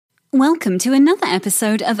Welcome to another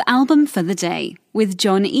episode of Album for the Day with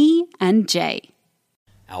John E. and Jay.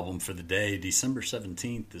 Album for the Day, December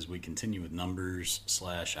 17th, as we continue with numbers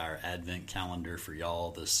 / our Advent calendar for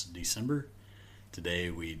y'all this December.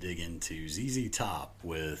 Today we dig into ZZ Top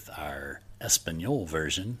with our Espanol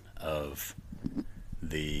version of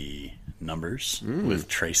the numbers with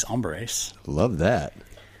Tres Hombres. Love that.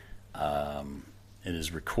 It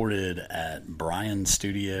is recorded at Bryan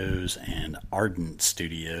Studios and Ardent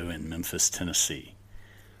Studio in Memphis, Tennessee.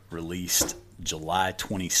 Released July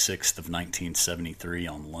 26th of 1973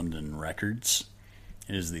 on London Records.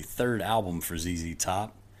 It is the third album for ZZ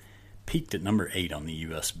Top. Peaked at number 8 on the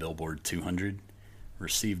U.S. Billboard 200.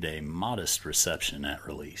 Received a modest reception at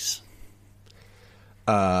release.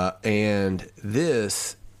 And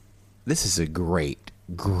this is a great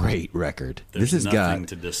record. There's this has nothing got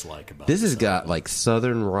to dislike about this. Has album. got like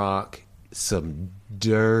Southern rock, some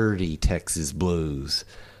dirty Texas blues,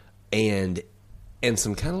 and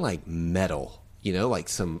some kind of like metal. You know, like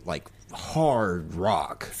some like hard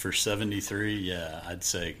rock. For 73, yeah, I'd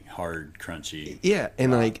say hard, crunchy. Yeah,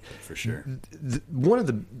 and like for sure. One of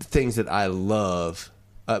the things that I love,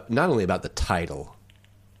 not only about the title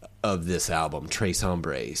of this album, Tres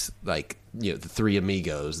Hombres, like, you know, the three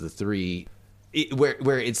amigos,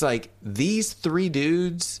 where it's like these three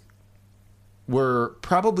dudes were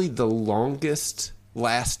probably the longest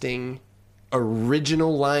lasting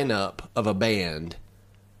original lineup of a band,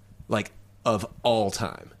 like, of all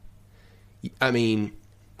time. I mean,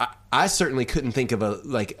 I certainly couldn't think of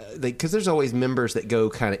because there's always members that go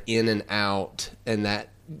kind of in and out and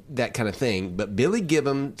that kind of thing. But Billy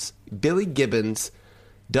Gibbons,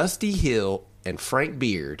 Dusty Hill, and Frank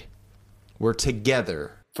Beard were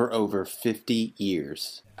together for over 50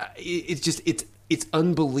 years. It's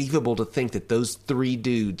unbelievable to think that those three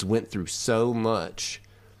dudes went through so much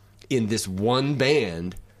in this one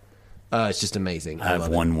band. It's just amazing. I have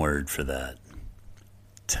one word for that.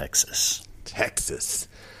 Texas.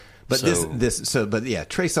 But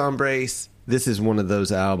Tres Hombres, this is one of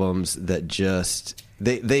those albums that just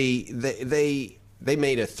they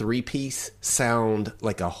made a three-piece sound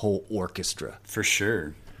like a whole orchestra. For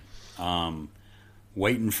sure.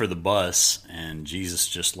 Waiting for the Bus and Jesus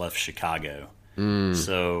Just Left Chicago.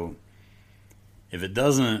 So if it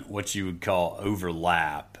doesn't what you would call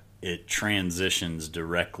overlap, it transitions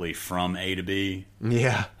directly from A to B.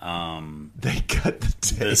 Yeah. They cut the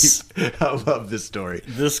tape. I love this story.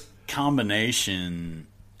 This combination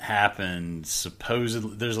happened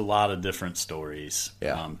supposedly. There's a lot of different stories.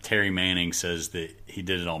 Yeah. Terry Manning says that he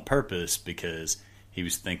did it on purpose because he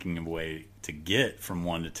was thinking of a way to get from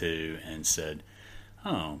 1 to 2 and said,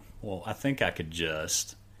 oh, well, I think I could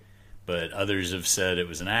just. But others have said it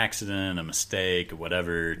was an accident, a mistake, or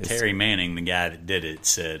whatever. Terry Manning, the guy that did it,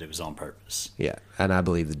 said it was on purpose. Yeah, and I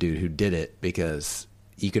believe the dude who did it, because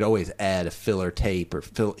you could always add a filler tape or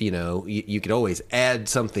you could always add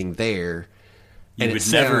something there. You and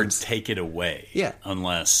would never take it away, yeah,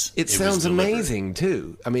 unless it sounds amazing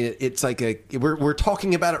too. I mean, it's like we're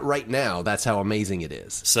talking about it right now. That's how amazing it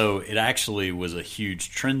is. So it actually was a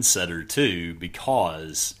huge trendsetter too,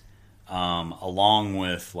 because along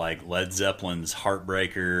with like Led Zeppelin's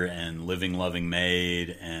Heartbreaker and Living Loving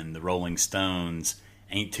Maid and the Rolling Stones'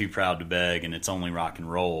 Ain't Too Proud to Beg and It's Only Rock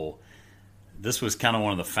and Roll, this was kind of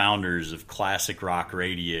one of the founders of classic rock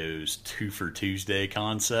radio's 2 for Tuesday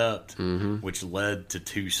concept, which led to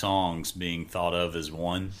 2 songs being thought of as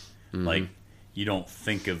one. Like, you don't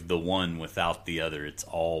think of the one without the other. It's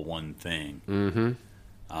all one thing.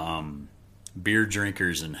 Beer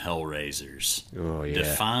Drinkers and Hellraisers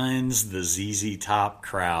defines the ZZ Top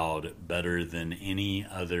crowd better than any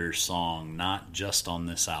other song, not just on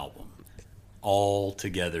this album. All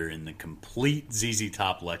together in the complete ZZ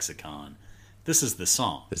Top lexicon. This is the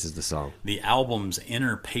song. The album's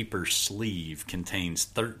inner paper sleeve contains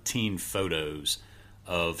 13 photos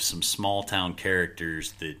of some small town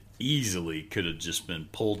characters that easily could have just been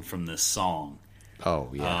pulled from this song. Oh,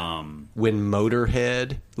 yeah. When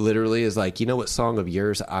Motorhead literally is like, you know what song of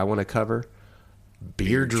yours I want to cover?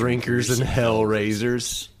 Beer Drinkers and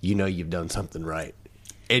Hellraisers. You know you've done something right.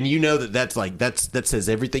 And you know that says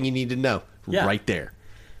everything you need to know right there.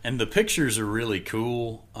 And the pictures are really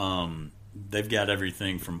cool. They've got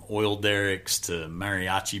everything from oil derricks to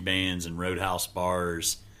mariachi bands and roadhouse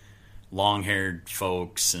bars, long-haired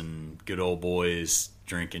folks and good old boys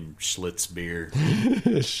drinking Schlitz beer.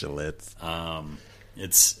 Schlitz.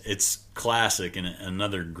 It's classic and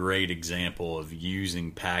another great example of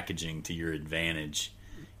using packaging to your advantage.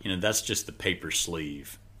 You know, that's just the paper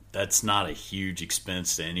sleeve. That's not a huge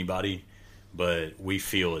expense to anybody, but we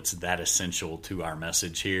feel it's that essential to our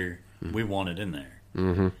message here. We want it in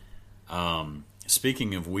there.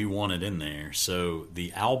 Speaking of We Want It In There, so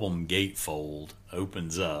the album Gatefold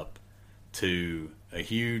opens up to a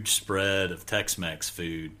huge spread of Tex-Mex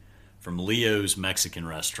food from Leo's Mexican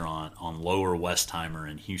restaurant on Lower Westheimer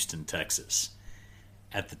in Houston, Texas.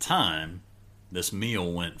 At the time, this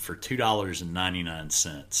meal went for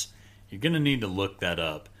 $2.99. You're going to need to look that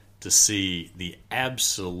up to see the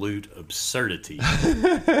absolute absurdity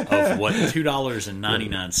of what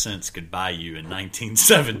 $2.99 could buy you in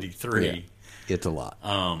 1973. Yeah, it's a lot.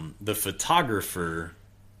 The photographer,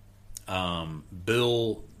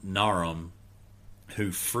 Bill Narum,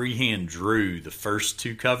 who freehand drew the first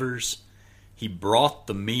two covers, he brought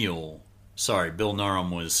the meal. Sorry, Bill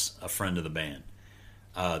Narum was a friend of the band.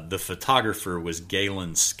 The photographer was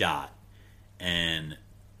Galen Scott, and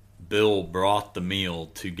Bill brought the meal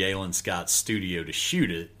to Galen Scott's studio to shoot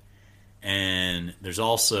it. And there's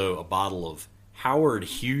also a bottle of Howard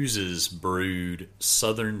Hughes's brewed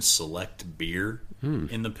Southern Select beer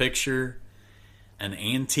in the picture. An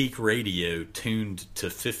antique radio tuned to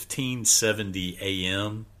 1570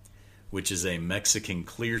 AM, which is a Mexican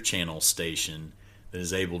Clear Channel station that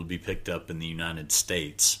is able to be picked up in the United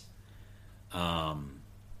States.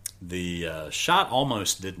 The shot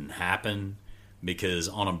almost didn't happen because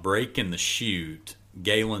on a break in the shoot,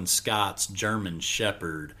 Galen Scott's German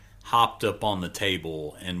Shepherd hopped up on the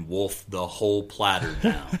table and wolfed the whole platter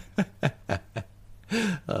down.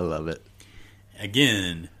 I love it.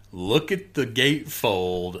 Again, look at the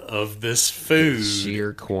gatefold of this food.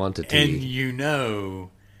 Sheer quantity. And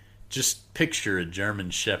just picture a German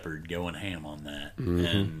Shepherd going ham on that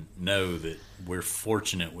and know that we're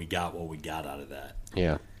fortunate we got what we got out of that.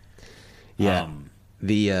 Yeah. Yeah.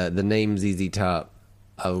 The name ZZ Top,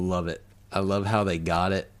 I love it. I love how they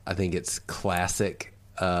got it. I think it's classic.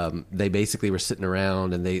 They basically were sitting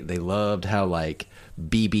around and they loved how like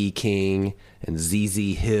B.B. King and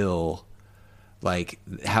ZZ Hill, like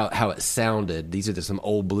how it sounded. These are some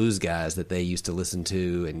old blues guys that they used to listen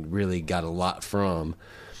to and really got a lot from.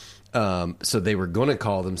 So they were going to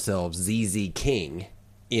call themselves ZZ King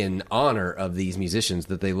in honor of these musicians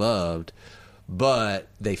that they loved, but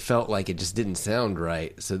they felt like it just didn't sound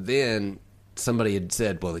right. So then somebody had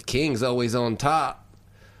said, well, the King's always on top.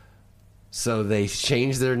 So they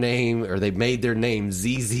changed their name, or they made their name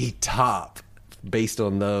ZZ Top based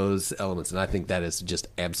on those elements. And I think that is just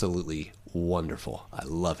absolutely wonderful. I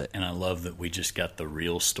love it. And I love that we just got the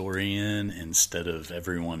real story in instead of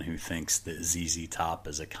everyone who thinks that ZZ Top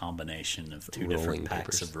is a combination of two different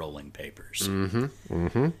packs of rolling papers.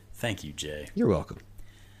 Thank you, Jay. You're welcome.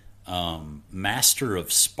 Master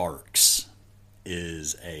of Sparks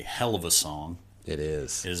is a hell of a song. It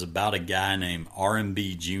is. It is about a guy named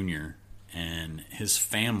R&B Jr., and his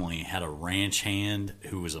family had a ranch hand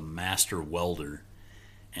who was a master welder,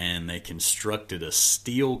 and they constructed a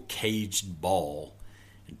steel caged ball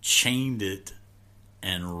and chained it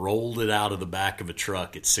and rolled it out of the back of a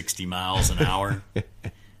truck at 60 miles an hour.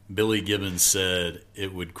 Billy Gibbons said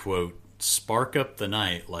it would, quote, spark up the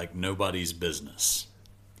night like nobody's business.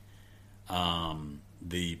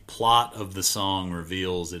 The plot of the song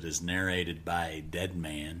reveals it is narrated by a dead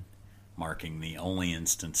man, marking the only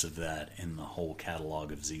instance of that in the whole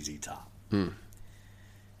catalog of ZZ Top.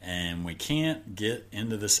 And we can't get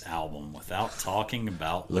into this album without talking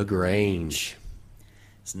about LaGrange.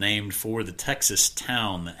 It's named for the Texas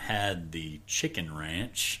town that had the chicken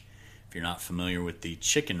ranch. If you're not familiar with the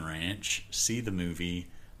chicken ranch, see the movie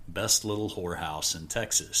Best Little Whorehouse in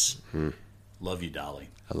Texas. Love you, Dolly.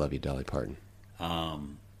 I love you, Dolly Parton.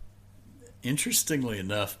 Interestingly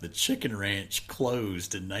enough, the chicken ranch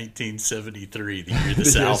closed in 1973, the year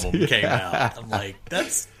this album came out. I'm like,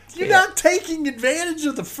 you're not taking advantage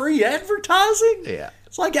of the free advertising? Yeah.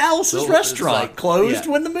 It's like Alice's Restaurant closed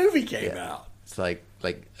when the movie came out. It's like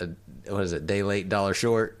what is it, day late, dollar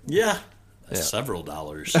short? Yeah. Several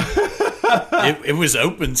dollars. It was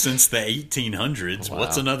open since the 1800s. Wow.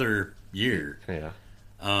 What's another year? Yeah.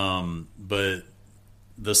 But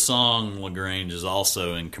the song LaGrange is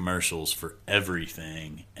also in commercials for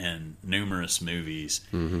everything and numerous movies.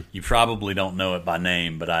 You probably don't know it by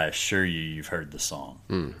name, but I assure you've heard the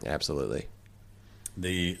song. Absolutely.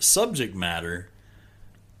 The subject matter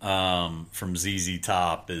from ZZ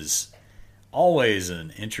Top is always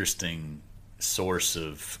an interesting source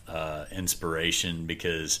of inspiration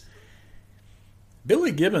because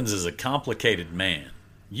Billy Gibbons is a complicated man.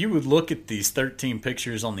 You would look at these 13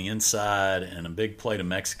 pictures on the inside and a big plate of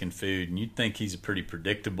Mexican food, and you'd think he's a pretty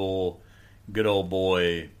predictable, good old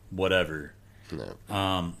boy, whatever.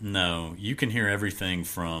 No. No. You can hear everything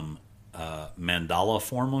from mandala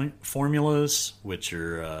formulas, which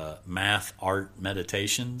are math art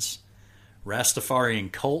meditations,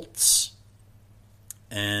 Rastafarian cults,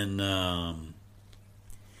 and I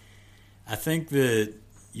think that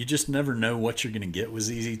you just never know what you're going to get with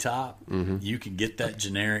ZZ Top. Mm-hmm. You can get that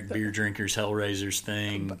generic beer drinkers, Hellraisers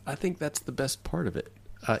thing. But I think that's the best part of it,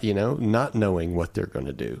 not knowing what they're going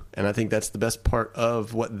to do. And I think that's the best part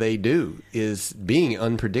of what they do, is being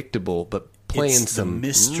unpredictable, but playing some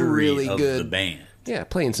mystery really of good the band. Yeah,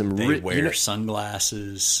 playing some. They wear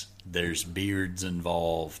sunglasses. There's beards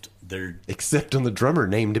involved. Except on the drummer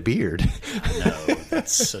named Beard. No,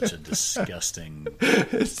 that's such a disgusting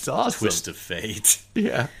it's awesome. Twist of fate.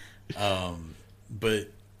 Yeah.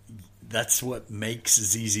 But that's what makes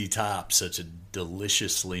ZZ Top such a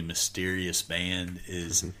deliciously mysterious band,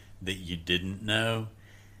 is that you didn't know.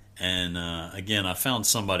 And again, I found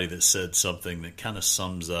somebody that said something that kind of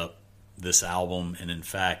sums up this album and, in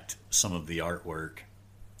fact, some of the artwork.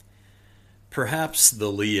 Perhaps the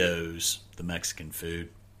Leos, the Mexican food,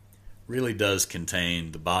 really does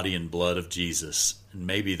contain the body and blood of Jesus, and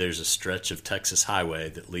maybe there's a stretch of Texas highway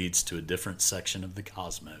that leads to a different section of the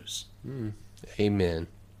cosmos. Amen.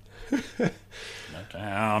 The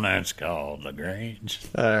town that's called LaGrange.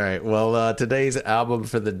 All right. Well, today's album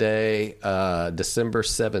for the day, December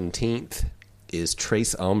 17th, is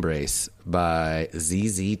Tres Hombres by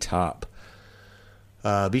ZZ Top.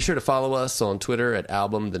 Be sure to follow us on Twitter at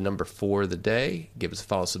album4theday. Give us a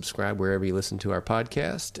follow, subscribe wherever you listen to our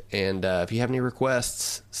podcast. And if you have any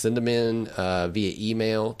requests, send them in via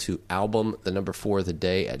email to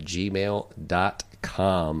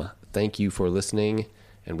album4theday@gmail.com. Thank you for listening,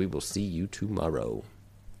 and we will see you tomorrow.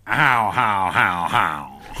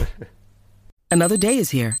 How. Another day is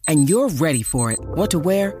here, and you're ready for it. What to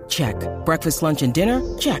wear? Check. Breakfast, lunch, and dinner?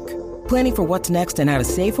 Check. Planning for what's next and how to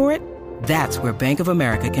save for it? That's where Bank of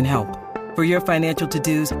America can help. For your financial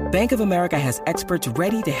to-dos, Bank of America has experts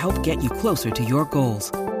ready to help get you closer to your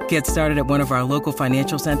goals. Get started at one of our local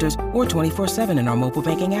financial centers or 24/7 in our mobile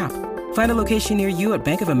banking app. Find a location near you at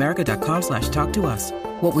bankofamerica.com/talktous.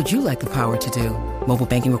 What would you like the power to do? Mobile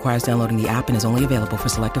banking requires downloading the app and is only available for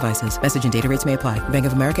select devices. Message and data rates may apply. Bank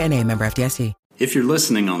of America NA, member FDIC. If you're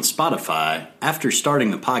listening on Spotify, after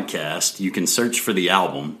starting the podcast, you can search for the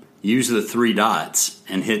album, use the 3 dots,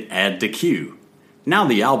 and hit Add to Queue. Now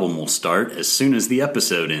the album will start as soon as the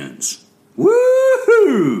episode ends.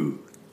 Woohoo!